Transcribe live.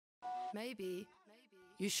Maybe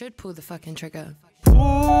you should pull the fucking trigger.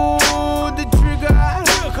 Pull the trigger.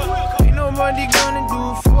 Ain't nobody gonna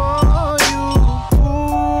do for you.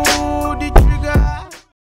 Pull the trigger.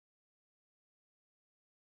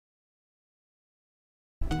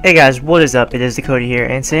 Hey guys, what is up? It is Dakota here,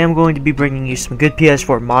 and today I'm going to be bringing you some good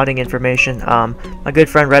PS4 modding information. My good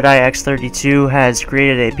friend RedEyeX32 has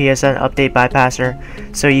created a PSN update bypasser,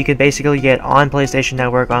 so you can basically get on PlayStation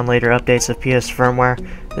Network on later updates of PS firmware.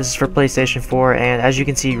 This is for PlayStation 4, and as you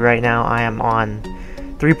can see right now, I am on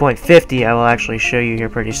 3.50. I will actually show you here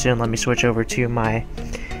pretty soon. Let me switch over to my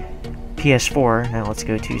PS4. Now let's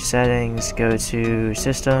go to settings, go to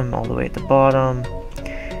system, all the way at the bottom,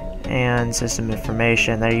 and system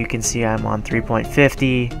information. There you can see I'm on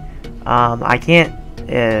 3.50. I can't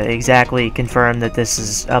exactly confirm that this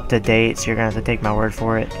is up to date, so you're gonna have to take my word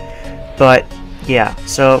for it. But yeah,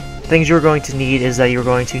 so things you're going to need is that you're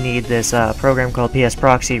going to need this program called PS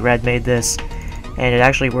Proxy. Red made this, and it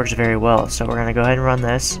actually works very well. So we're gonna go ahead and run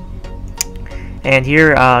this. And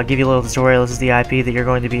here, I'll give you a little tutorial. This is the IP that you're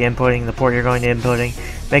going to be inputting, the port you're going to be inputting.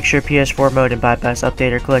 Make sure PS4 mode and bypass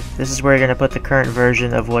update are clicked. This is where you're going to put the current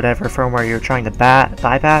version of whatever firmware you're trying to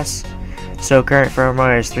bypass. So current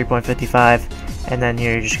firmware is 3.55, and then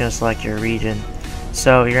here you're just going to select your region.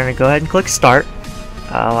 So you're going to go ahead and click start,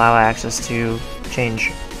 allow access to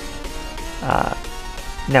change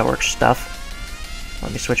network stuff.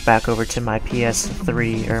 Let me switch back over to my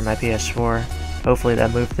PS3 or my PS4. Hopefully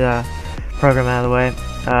that moved the program out of the way.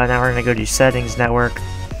 Now we're going to go to settings, network,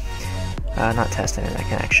 not test internet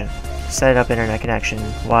connection, set up internet connection,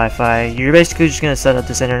 Wi-Fi. You're basically just going to set up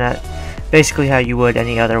this internet basically how you would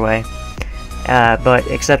any other way, but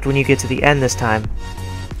except when you get to the end this time,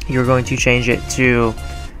 you're going to change it to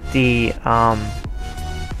the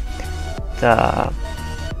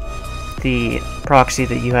proxy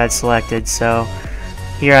that you had selected. So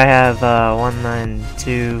here I have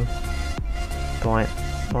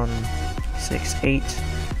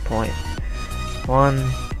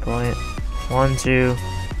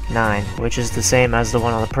which is the same as the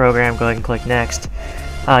one on the program. Go ahead and click next.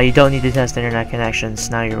 You don't need to test internet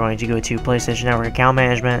connections. Now you're going to go to PlayStation Network account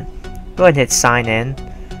management. Go ahead and hit sign in.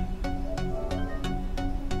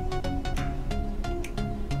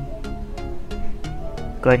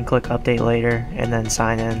 Go ahead and click update later and then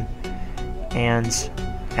sign in. And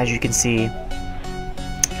as you can see,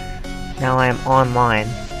 now I am online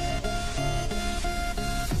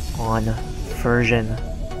on version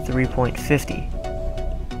 3.50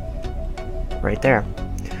 right there.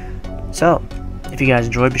 So if you guys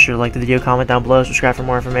enjoyed, be sure to like the video, comment down below, subscribe for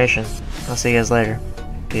more information. I'll see you guys later.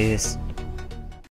 Peace.